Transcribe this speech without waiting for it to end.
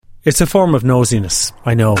It's a form of nosiness,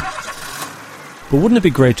 I know. But wouldn't it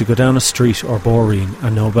be great to go down a street or boreen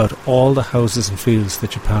and know about all the houses and fields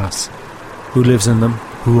that you pass? Who lives in them?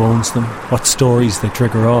 Who owns them? What stories they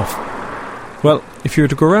trigger off? Well, if you were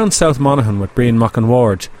to go around South Monaghan with Brian Machan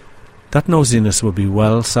Ward, that nosiness would be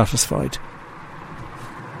well satisfied.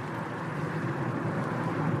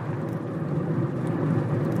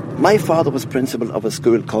 My father was principal of a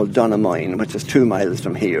school called Donaghmine, which is 2 miles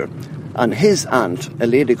from here. And his aunt, a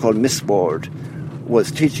lady called Miss Ward,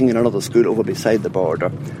 was teaching in another school over beside the border.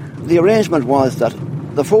 The arrangement was that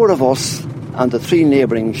the 4 of us and the 3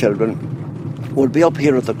 neighbouring children would be up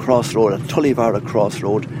here at the crossroad, at Tullivara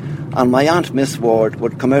Crossroad, and my aunt Miss Ward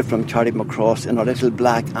would come out from Carrymacross in her little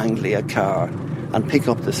black Anglia car and pick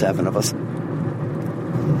up the 7 of us.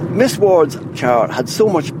 Miss Ward's car had so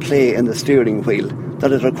much play in the steering wheel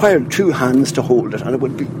that it required 2 hands to hold it, and it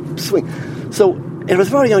would be swing. So it was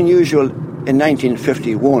very unusual in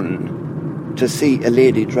 1951 to see a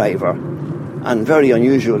lady driver, and very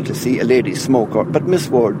unusual to see a lady smoker, but Miss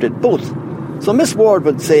Ward did both. So Miss Ward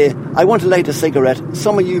would say, I want to light a cigarette,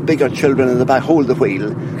 some of you bigger children in the back hold the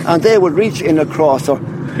wheel, and they would reach in across her,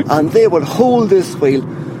 and they would hold this wheel.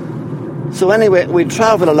 So anyway, we'd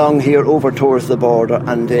travel along here over towards the border,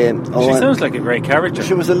 and she sounds like a great character.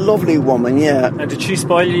 She was a lovely woman, yeah. And did she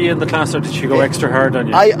spoil you in the class, or did she go extra hard on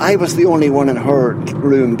you? I was the only one in her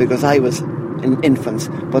room because I was in infants,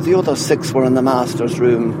 but the other 6 were in the master's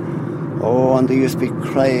room. Oh, and they used to be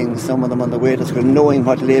crying, some of them on the way to school, knowing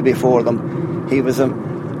what lay before them. He was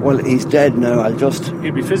well, he's dead now.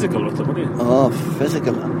 He'd be physical with them, wouldn't he? Oh,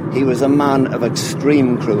 physical. He was a man of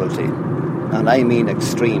extreme cruelty, and I mean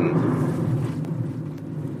extreme.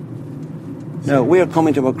 Now, we're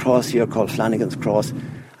coming to a cross here called Flanagan's Cross,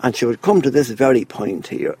 and she would come to this very point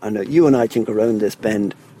here, and you and I think around this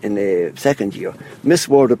bend in the second year. Miss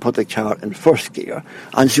Ward would put the car in first gear,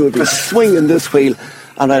 and she would be swinging this wheel.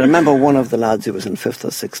 And I remember one of the lads who was in 5th or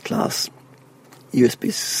 6th class, he used to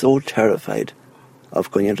be so terrified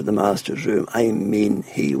of going into the master's room. I mean,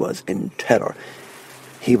 he was in terror.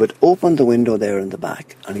 He would open the window there in the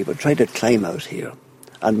back, and he would try to climb out here.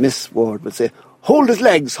 And Miss Ward would say, hold his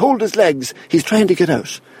legs, he's trying to get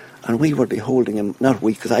out. And we would be holding him, not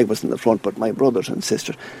we, because I was in the front, but my brothers and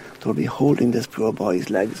sisters, they would be holding this poor boy's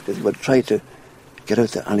legs, because he would try to get out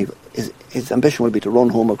there, and his ambition would be to run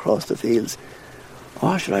home across the fields.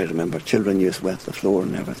 Oh, should I remember, children used to wet the floor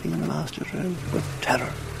and everything in the master's room with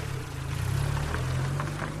terror.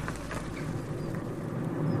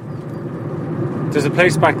 There's a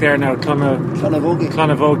place back there now,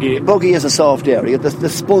 Clonavogie. Bogie is a soft area, the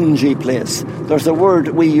spongy place. There's a word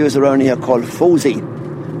we use around here called fosy.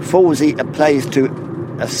 Fosy applies to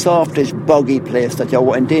a softish, boggy place that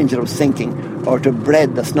you're in danger of sinking, or to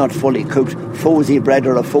bread that's not fully cooked. Fosy bread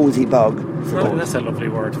or a fosy bog. Oh, that's a lovely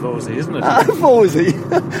word, fosy, isn't it? Fosy.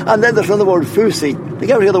 And then there's another word, fousy. Did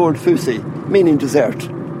you ever hear the word fousy? Meaning dessert.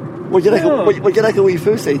 Would you like a wee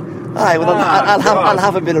fousy? Aye, well, I'll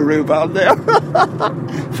have a bit of rhubarb there.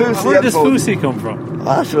 Fousy. Where does fousy come from? Oh,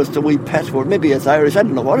 that's just a wee pet word. Maybe it's Irish. I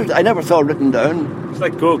don't know what it is. I never saw it written down. It's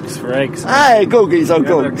like gugs for eggs. Aye, guggies or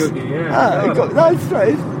gugs. Guggy, yeah. Aye, that's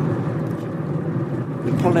right.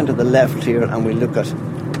 We pull into the left here and we look at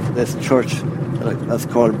this church that's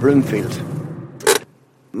called Brimfield.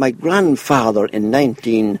 My grandfather in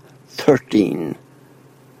 1913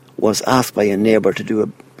 was asked by a neighbour to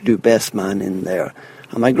do best man in there.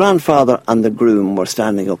 And my grandfather and the groom were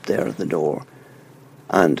standing up there at the door,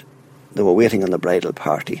 and they were waiting on the bridal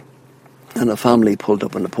party. And a family pulled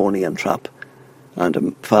up on a pony and trap, and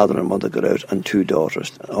a father and mother got out, and 2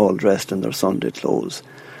 daughters, all dressed in their Sunday clothes.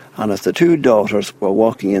 And as the 2 daughters were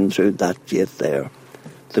walking in through that gate there,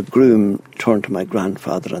 the groom turned to my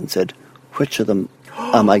grandfather and said, which of them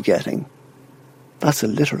am I getting? That's a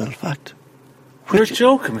literal fact. You're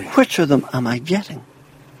joking me. Which of them am I getting?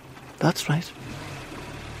 That's right.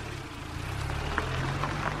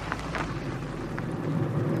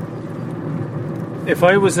 If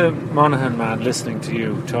I was a Monaghan man listening to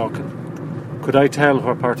you talking, could I tell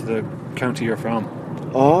what part of the county you're from?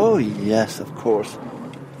 Oh, yes, of course.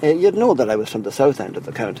 You'd know that I was from the south end of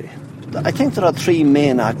the county. I think there are 3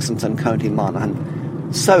 main accents in County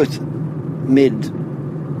Monaghan: south, mid,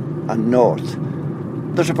 and north.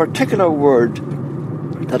 There's a particular word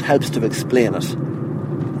that helps to explain it,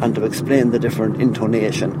 and to explain the different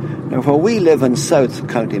intonation. Now, where we live in South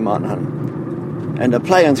County Monaghan, an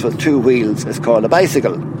appliance with 2 wheels is called a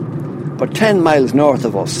bicycle. But 10 miles north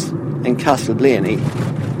of us, in Castleblaney,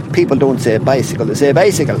 people don't say bicycle, they say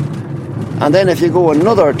bicycle. And then if you go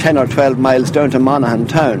another 10 or 12 miles down to Monaghan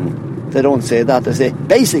town, they don't say that, they say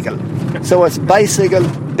bicycle. So it's bicycle,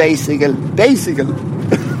 bicycle, bicycle.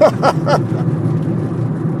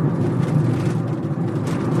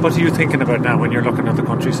 What are you thinking about now when you're looking at the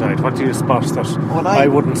countryside? What do you spot that I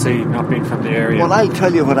wouldn't see not being from the area? Well, I'll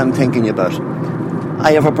tell you what I'm thinking about.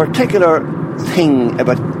 I have a particular thing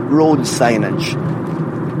about road signage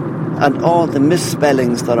and all the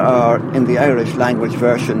misspellings that are in the Irish language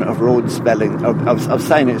version of road spelling, of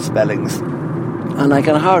signage spellings. And I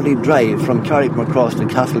can hardly drive from Carrickmacross to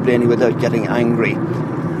Castleblaney without getting angry.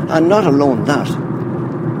 And not alone that,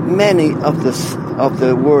 many of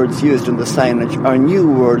the words used in the signage are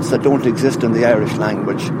new words that don't exist in the Irish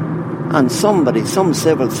language. And some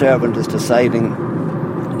civil servant is deciding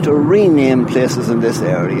to rename places in this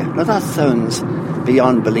area. Now that sounds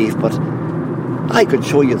beyond belief, but I could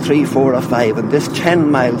show you 3, 4 or 5 in this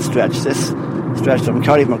 10-mile stretch, this stretch from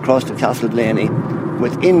Carrickmacross to Castleblaney,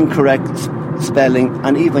 with incorrect spelling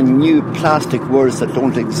and even new plastic words that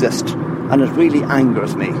don't exist. And it really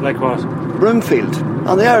angers me. Like what? Broomfield.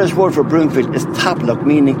 And the Irish word for Broomfield is Taplock,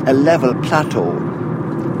 meaning a level plateau.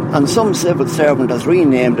 And some civil servant has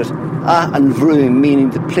renamed it and Vroom, meaning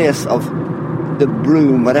the place of the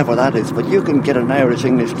broom, whatever that is. But you can get an Irish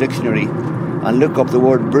English dictionary and look up the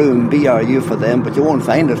word broom, B-R-U for them, but you won't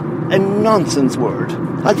find it. A nonsense word.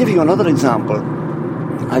 I'll give you another example.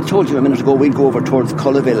 I told you a minute ago we'd go over towards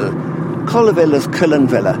Cullaville. Cullaville is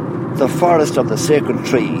Cullenvilla, the forest of the sacred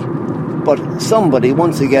tree. But somebody,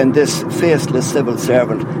 once again, this faceless civil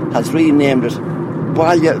servant, has renamed it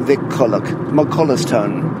Bwalya Vic Culloch,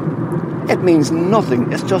 McCulloustown. It means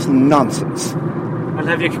nothing, it's just nonsense. And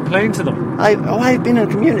have you complained to them? I've been in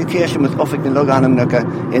communication with Uffick and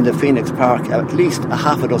Luganamnuka in the Phoenix Park at least a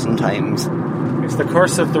half a dozen times. It's the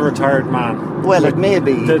curse of the retired man. Well, it may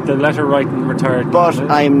be. The letter-writing retired but man.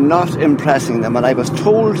 But I'm not impressing them, and I was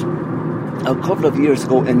told a couple of years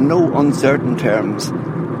ago in no uncertain terms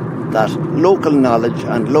that local knowledge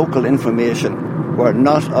and local information were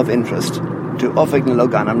not of interest to Uffick and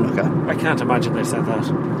Luganamnuka. I can't imagine they said that.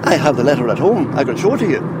 I have the letter at home. I could show it to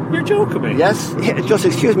you. You're joking me? Yes. Just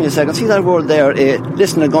excuse me a second. See that word there,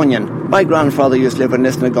 Lisnagunyon. My grandfather used to live in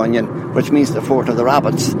Lisnagunyon, which means the fort of the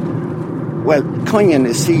rabbits. Well, Cunyon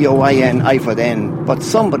is C-O-I-N, I for the N, but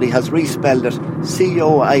somebody has respelled it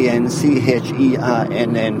C-O-I-N-C-H-E-R-N-N.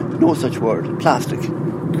 No such word. Plastic.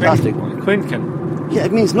 Plastic. Quincan. Yeah,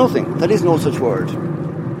 it means nothing. There is no such word.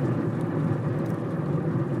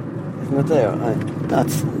 Isn't it there?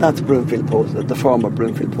 That's Broomfield Post, the former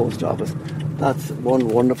Broomfield Post Office. That's one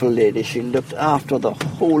wonderful lady. She looked after the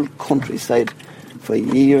whole countryside for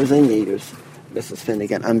years and years, Mrs.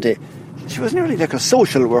 Finnegan. And she was nearly like a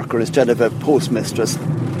social worker instead of a postmistress.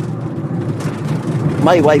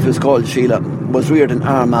 My wife, who's called Sheila, was reared in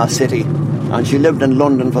Armagh City, and she lived in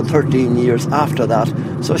London for 13 years after that,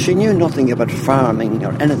 so she knew nothing about farming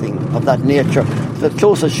or anything of that nature. The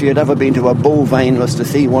closest she had ever been to a bovine was to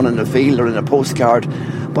see one in the field or in a postcard.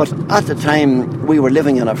 But at the time, we were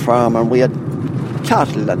living on a farm and we had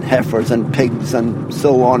cattle and heifers and pigs and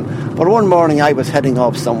so on. But one morning I was heading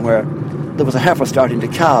off somewhere. There was a heifer starting to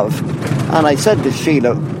calve, and I said to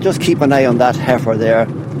Sheila, just keep an eye on that heifer there.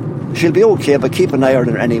 She'll be okay, but keep an eye on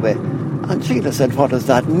her anyway. And Sheila said, what does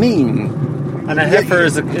that mean? And a heifer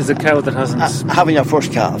is a cow that hasn't... having her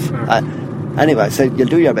first calf. Anyway, I said, you'll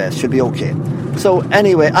do your best, she'll be okay. So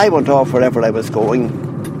anyway, I went off wherever I was going,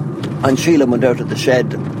 and Sheila went out of the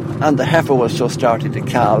shed, and the heifer was just starting to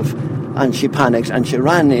calve, and she panicked, and she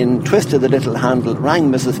ran in, twisted the little handle,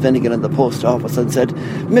 rang Mrs. Finnegan in the post office and said,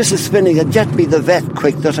 Mrs. Finnegan, get me the vet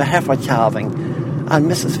quick, there's a heifer calving. And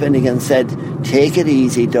Mrs. Finnegan said, take it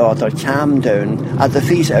easy, daughter, calm down, at the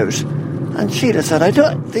feet out. And Sheila said,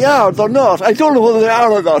 they are, they're not. I don't know whether they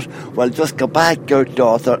are or not. Well, just go back out,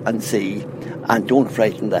 daughter, and see. And don't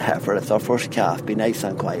frighten the heifer. It's our first calf. Be nice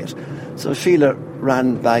and quiet. So Sheila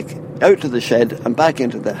ran back out to the shed and back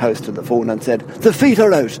into the house to the phone and said, the feet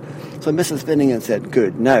are out. So Mrs. Finnegan said,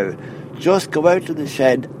 good. Now, just go out to the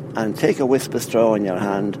shed and take a wisp of straw in your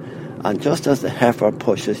hand. And just as the heifer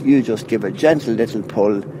pushes, you just give a gentle little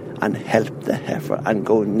pull and help the heifer and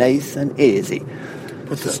go nice and easy.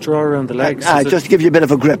 Put the straw around the legs. Just to give you a bit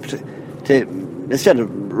of a grip to instead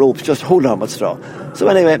of ropes, just hold on with straw. So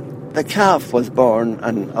anyway, the calf was born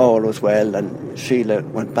and all was well, and Sheila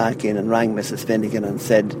went back in and rang Mrs. Finnegan and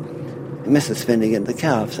said, Mrs. Finnegan, the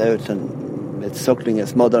calf's out and it's suckling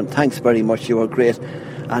its mother, and thanks very much, you were great.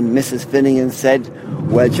 And Mrs. Finnegan said,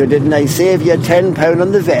 well, sure, didn't I save you £10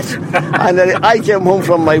 on the vet? And I came home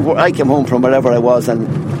from wherever I was, and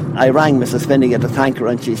I rang Mrs. Finnegan to thank her,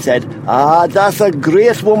 and she said, that's a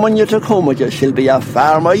great woman you took home with you. She'll be a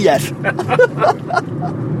farmer yet.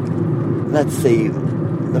 Let's see.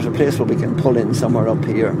 There's a place where we can pull in somewhere up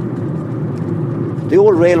here. The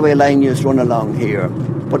old railway line used to run along here.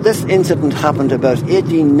 But this incident happened about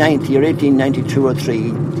 1890 or 1892 or 3.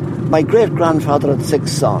 My great-grandfather had 6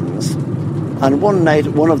 sons, and one night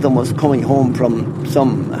one of them was coming home from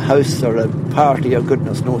some house or a party or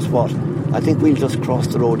goodness knows what. I think we'll just cross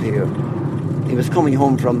the road here. He was coming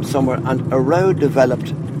home from somewhere, and a row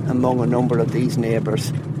developed among a number of these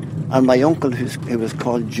neighbours, and my uncle, who was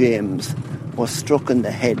called James, was struck in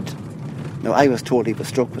the head. Now, I was told he was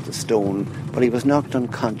struck with a stone, but he was knocked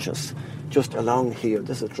unconscious just along here.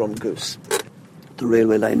 This is Drumgoose. The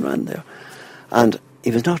railway line ran there. And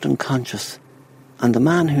he was knocked unconscious, and the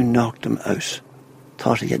man who knocked him out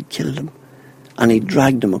thought he had killed him, and he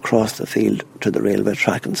dragged him across the field to the railway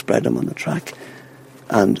track and spread him on the track.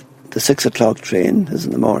 And the 6 o'clock train, this is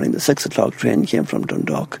in the morning, the 6 o'clock train came from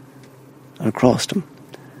Dundalk and crossed him.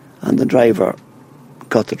 And the driver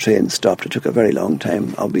got the train stopped. It took a very long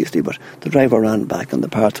time, obviously, but the driver ran back and the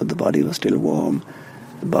parts of the body were still warm.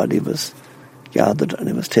 The body was gathered and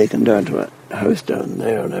it was taken down to a house down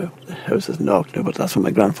there now. The house is knocked now, but that's where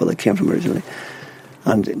my grandfather came from originally.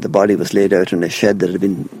 And the body was laid out in a shed that had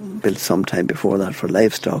been built some time before that for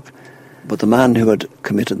livestock. But the man who had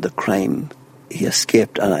committed the crime, he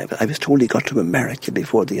escaped, and I was told he got to America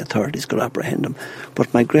before the authorities could apprehend him.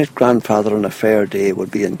 But my great-grandfather on a fair day would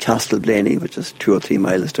be in Castleblaney, which is 2 or 3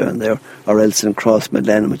 miles down there, or else in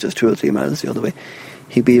Crossmedlen, which is 2 or 3 miles the other way.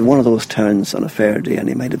 He'd be in one of those towns on a fair day, and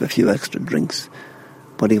he might have a few extra drinks.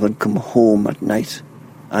 But he would come home at night,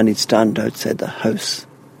 and he'd stand outside the house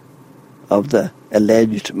of the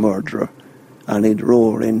alleged murderer, and he'd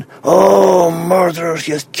roar in, "Oh, murderers,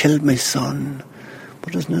 you killed my son."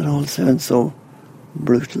 But doesn't it all sound so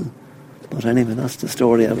brutal? But anyway, that's the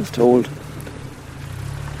story I was told.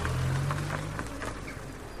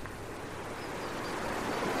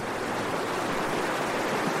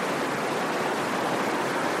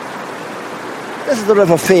 This is the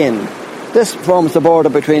River Fane. This forms the border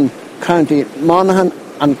between County Monaghan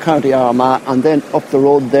and County Armagh, and then up the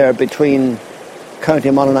road there between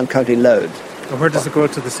County Monaghan and County Louth. And where does it go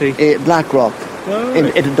to the sea? Blackrock, oh,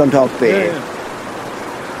 right. in Dundalk Bay. Yeah.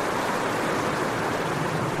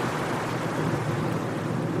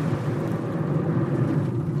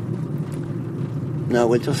 Now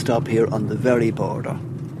we'll just stop here on the very border.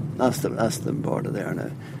 That's the border there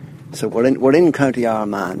now. So we're in County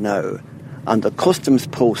Armagh now, and the customs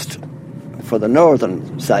post for the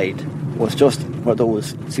northern side was just where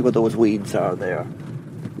those weeds are there.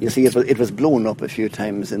 You see, it was blown up a few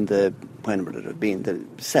times when would it have been, the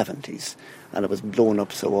 70s, and it was blown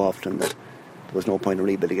up so often that there was no point in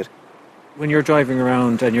rebuilding it. When you're driving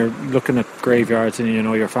around and you're looking at graveyards and you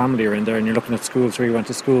know your family are in there and you're looking at schools where you went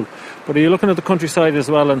to school, but are you looking at the countryside as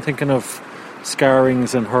well and thinking of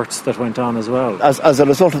scarrings and hurts that went on as well? As a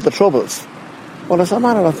result of the Troubles? Well, as a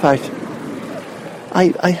matter of fact,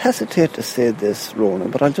 I hesitate to say this,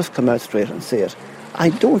 Ronan, but I'll just come out straight and say it. I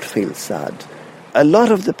don't feel sad. A lot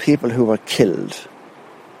of the people who were killed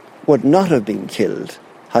would not have been killed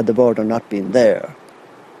had the border not been there,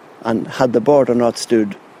 and had the border not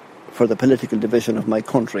stood for the political division of my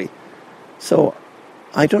country. So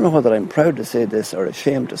I don't know whether I'm proud to say this or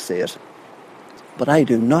ashamed to say it, but I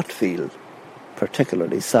do not feel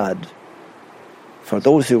particularly sad for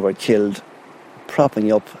those who were killed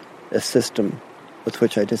propping up a system with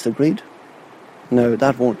which I disagreed. Now,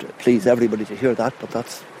 that won't please everybody to hear that, but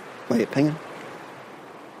that's my opinion.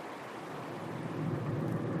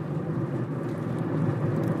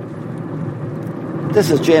 This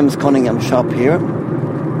is James Cunningham's shop here.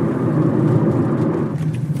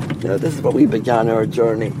 Now, this is where we began our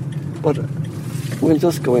journey. But we'll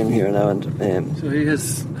just go in here now and... So he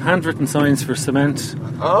has handwritten signs for cement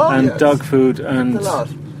and dog food and... A lot.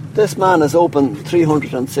 This man is open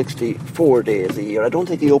 364 days a year. I don't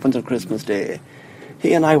think he opens on Christmas Day.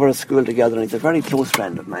 He and I were at school together, and he's a very close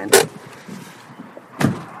friend of mine.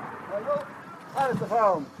 Hello. How's the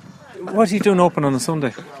farm? What are you doing open on a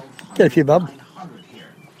Sunday? Get a few bob.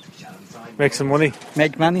 Make some money?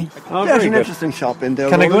 Make money. Oh, There's very an good. interesting shop in there.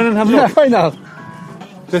 Can I go in and have a Yeah, look? why not?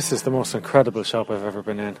 This is the most incredible shop I've ever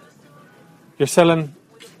been in. You're selling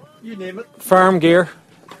You name it. farm gear,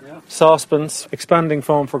 saucepans, expanding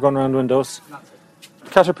foam for going round windows,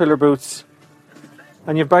 Caterpillar boots,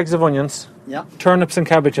 and you have bags of onions, Yeah. turnips and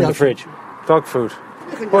cabbage in the fridge, dog food.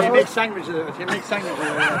 You make sandwiches of it. You make sandwiches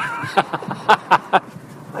of it.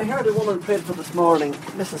 I heard a woman prayed for this morning,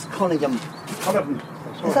 Mrs. Cunningham. Culleton.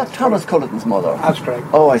 Is that Thomas Culleton's mother? That's correct.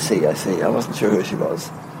 Oh, I see. I wasn't sure who she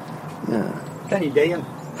was. Yeah. Penny dying.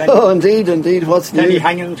 Oh, indeed. What's new? Penny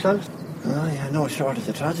hanging themselves. Oh, yeah, no shortage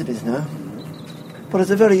of tragedies now. But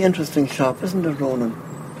it's a very interesting shop, isn't it, Ronan?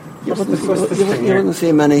 You wouldn't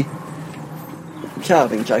see many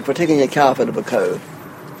calving, Jack. We're taking a calf out of a cow.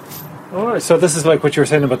 All right, so this is like what you were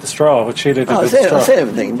saying about the straw, what Sheila did with the straw. Same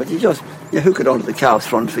thing, but you hook it onto the cow's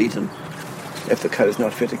front feet, and if the cow's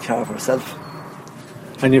not fit to cow for herself.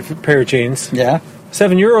 And you've a pair of jeans. Yeah.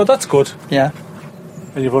 €7, that's good. Yeah.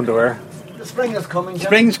 And you've underwear. The spring is coming. Jim.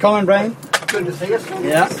 Spring's coming, Brian. Good to see you.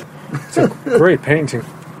 Yeah. It's a great painting.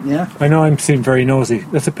 Yeah. I know I'm seeming very nosy.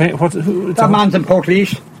 That's a paint. That man's in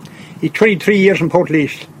Portlaoise. He 23 years in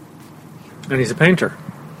Portlaoise. And he's a painter.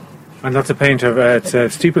 And that's a paint of it's a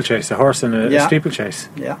steeplechase, a horse in a steeplechase.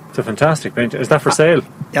 Yeah. It's a fantastic paint. Is that for sale?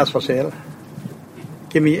 Yes, for sale.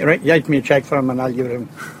 Write me a cheque for him and I'll give it him.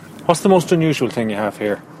 What's the most unusual thing you have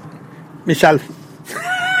here? Myself.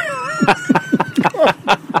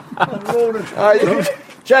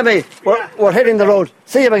 Jimmy, we're hitting the road.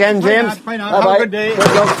 See you again, James. Bye now. Have a good day. Good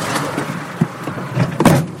luck.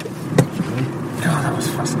 God, that was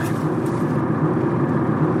fascinating.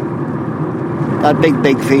 That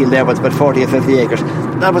big field there was about 40 or 50 acres.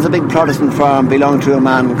 That was a big Protestant farm belonged to a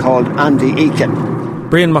man called Andy Eakin.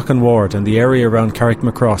 Brian Ward and the area around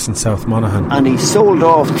Carrickmacross in South Monaghan. And he sold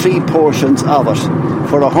off 3 portions of it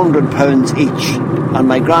for £100 each. And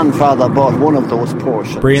my grandfather bought one of those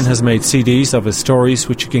portions. Brian has made CDs of his stories,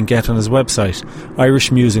 which you can get on his website,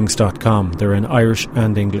 irishmusings.com. They're in Irish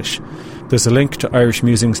and English. There's a link to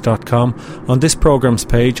irishmusings.com on this programme's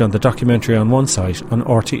page on the documentary on one site on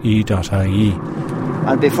rte.ie.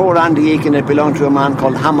 And before Andy Eakin, it belonged to a man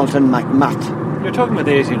called Hamilton McMath. You're talking about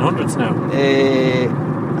the 1800s now.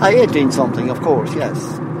 18 something, of course,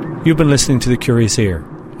 yes. You've been listening to The Curious Ear.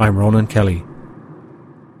 I'm Ronan Kelly.